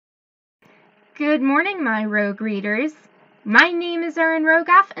Good morning, my rogue readers. My name is Erin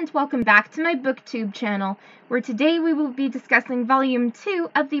Rogoff, and welcome back to my booktube channel, where today we will be discussing Volume 2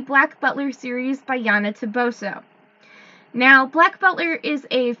 of the Black Butler series by Yana Toboso. Now, Black Butler is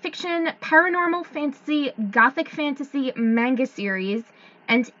a fiction, paranormal fantasy, gothic fantasy manga series,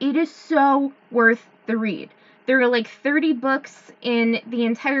 and it is so worth the read. There are like 30 books in the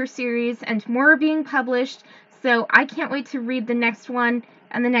entire series, and more are being published, so I can't wait to read the next one,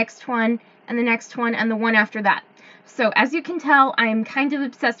 and the next one, and the next one, and the one after that. So as you can tell, I'm kind of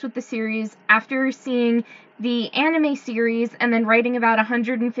obsessed with the series after seeing the anime series and then writing about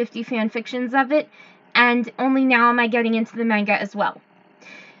 150 fanfictions of it, and only now am I getting into the manga as well.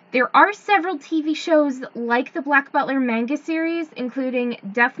 There are several TV shows like the Black Butler manga series, including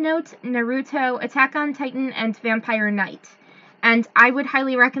Death Note, Naruto, Attack on Titan, and Vampire Knight, and I would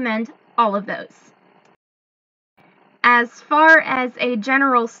highly recommend all of those. As far as a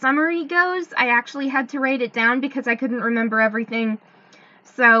general summary goes, I actually had to write it down because I couldn't remember everything.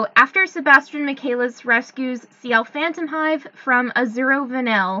 So, after Sebastian Michaelis rescues Ciel Phantomhive from Azuro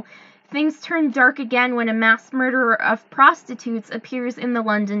Vanel, things turn dark again when a mass murderer of prostitutes appears in the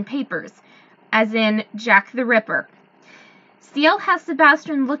London papers, as in Jack the Ripper. Ciel has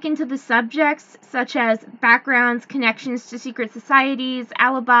Sebastian look into the subjects, such as backgrounds, connections to secret societies,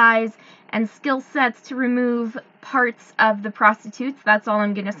 alibis, and skill sets to remove parts of the prostitutes, that's all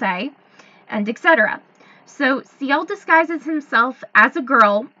I'm gonna say, and etc. So Ciel disguises himself as a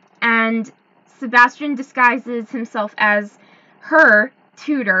girl, and Sebastian disguises himself as her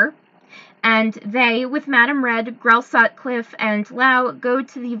tutor, and they, with Madame Red, Grell Sutcliffe, and Lau, go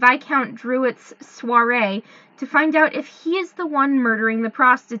to the Viscount Druitt's soiree to find out if he is the one murdering the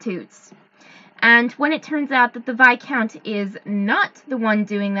prostitutes. And when it turns out that the Viscount is not the one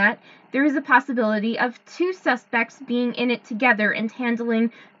doing that, there is a possibility of two suspects being in it together and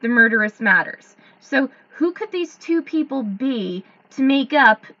handling the murderous matters. So who could these two people be to make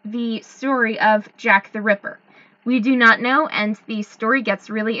up the story of Jack the Ripper? We do not know, and the story gets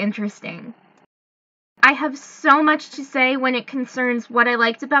really interesting. I have so much to say when it concerns what I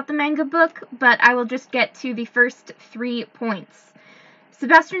liked about the manga book, but I will just get to the first 3 points.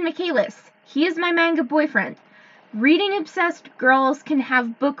 Sebastian Michaelis, he is my manga boyfriend. Reading-obsessed girls can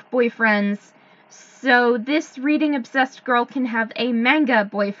have book boyfriends, so this reading-obsessed girl can have a manga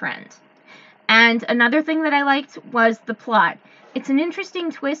boyfriend. And another thing that I liked was the plot. It's an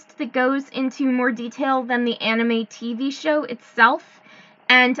interesting twist that goes into more detail than the anime TV show itself,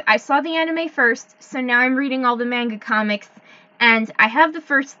 and I saw the anime first, so now I'm reading all the manga comics, and I have the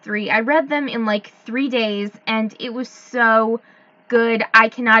first 3. I read them in like 3 days, and it was so good. I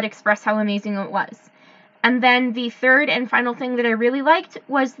cannot express how amazing it was. And then the third and final thing that I really liked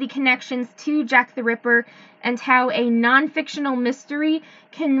was the connections to Jack the Ripper and how a non-fictional mystery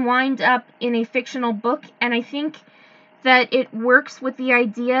can wind up in a fictional book, and I think that it works with the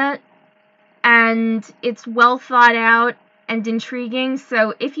idea and it's well thought out and intriguing,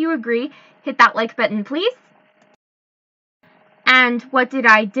 so if you agree, hit that like button please. And what did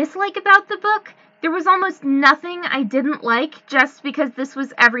I dislike about the book? There was almost nothing I didn't like, just because this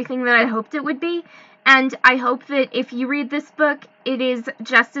was everything that I hoped it would be, and I hope that if you read this book, it is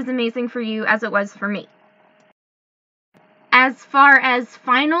just as amazing for you as it was for me. As far as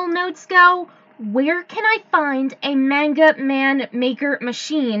final notes go, where can I find a manga man maker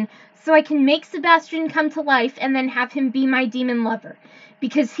machine so I can make Sebastian come to life and then have him be my demon lover?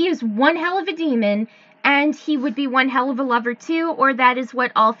 Because he is one hell of a demon, and he would be one hell of a lover too, or that is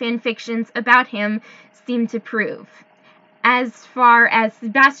what all fanfictions about him seem to prove. As far as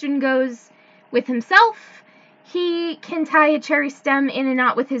Sebastian goes with himself, he can tie a cherry stem in a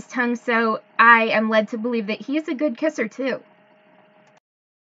knot with his tongue, so I am led to believe that he is a good kisser too.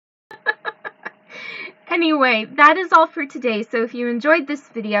 Anyway, that is all for today, so if you enjoyed this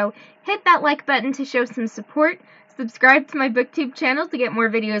video, hit that like button to show some support, subscribe to my booktube channel to get more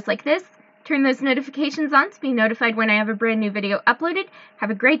videos like this, turn those notifications on to be notified when I have a brand new video uploaded.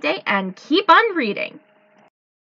 Have a great day, and keep on reading!